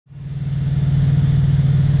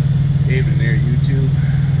evening there, YouTube.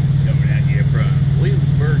 Coming at you from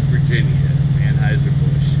Williamsburg, Virginia,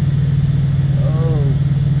 Busch. Oh,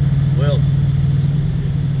 well,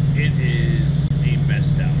 it is a mess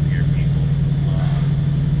down here, people.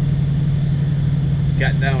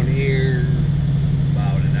 Got down here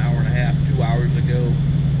about an hour and a half, 2 hours ago.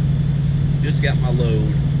 Just got my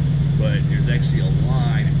load, but there's actually a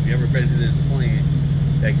line, if you've ever been to this plant,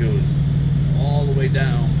 that goes all the way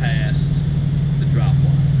down past the drop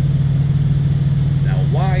line. Now,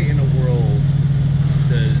 why in the world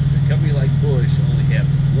does a company like Busch only have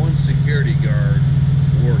one security guard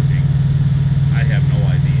working? I have no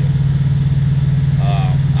idea.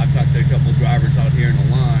 I've talked to a couple drivers out here in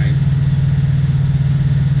the line,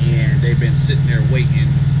 and they've been sitting there waiting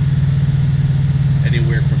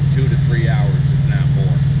anywhere from 2 to 3 hours, if not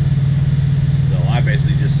more. So I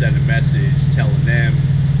basically just sent a message telling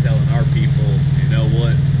our people, you know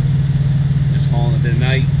what, just calling it a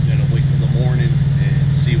night, gonna wait till the morning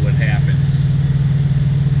and see what happens.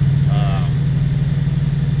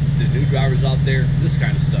 The new drivers out there, this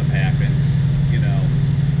kind of stuff happens, you know,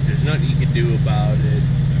 there's nothing you can do about it.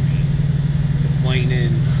 I mean,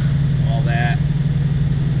 complaining, all that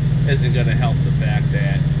isn't gonna help the fact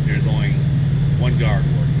that there's only one guard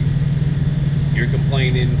working. Your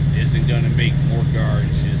complaining isn't gonna make more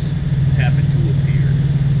guards just happen to appear.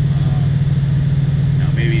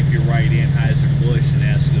 Now maybe if you're right in Busch and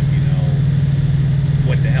ask them, you know,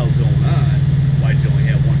 what the hell's going on, why'd you only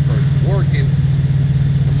have one person working,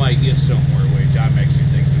 I might get somewhere, which I'm actually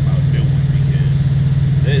thinking about doing, because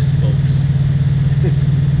this, folks,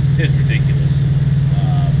 is ridiculous.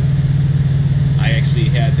 I actually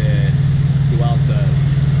had to go out the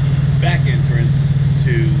back entrance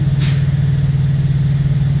to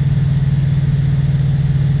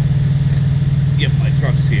get my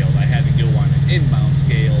truck scaled. I had to go on an inbound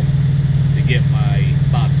scale to get my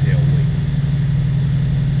bobtail weight.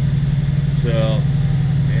 So,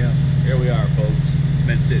 yeah, here we are, folks. It's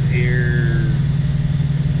been sitting here,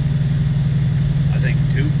 I think,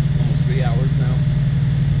 almost 3 hours now,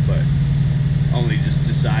 but only just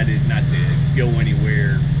decided not to go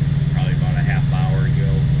anywhere probably about a half hour ago.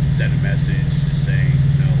 Sent a message just saying,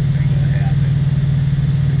 no, ain't gonna happen.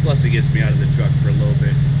 And plus, it gets me out of the truck for a little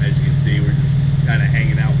bit. As you can see, we're just kind of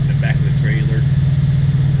hanging out in the back of the trailer.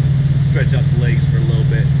 Stretch out the legs for a little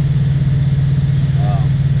bit.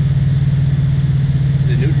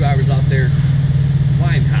 The new drivers out there,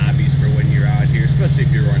 find hobbies for when you're out here, especially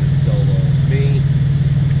if you're running solo. Me,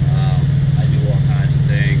 I do all kinds of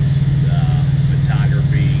things.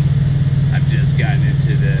 Photography. I've just gotten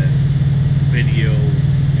into the video,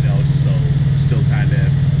 you know, so still kind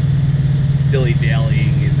of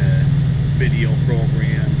dilly-dallying in the video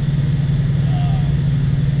programs.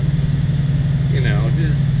 You know,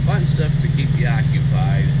 just fun stuff to keep you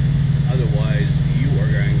occupied. Otherwise, you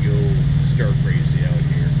are going to go stir crazy out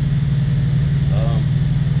here.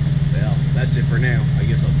 Well, that's it for now. I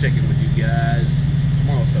guess I'll check in with you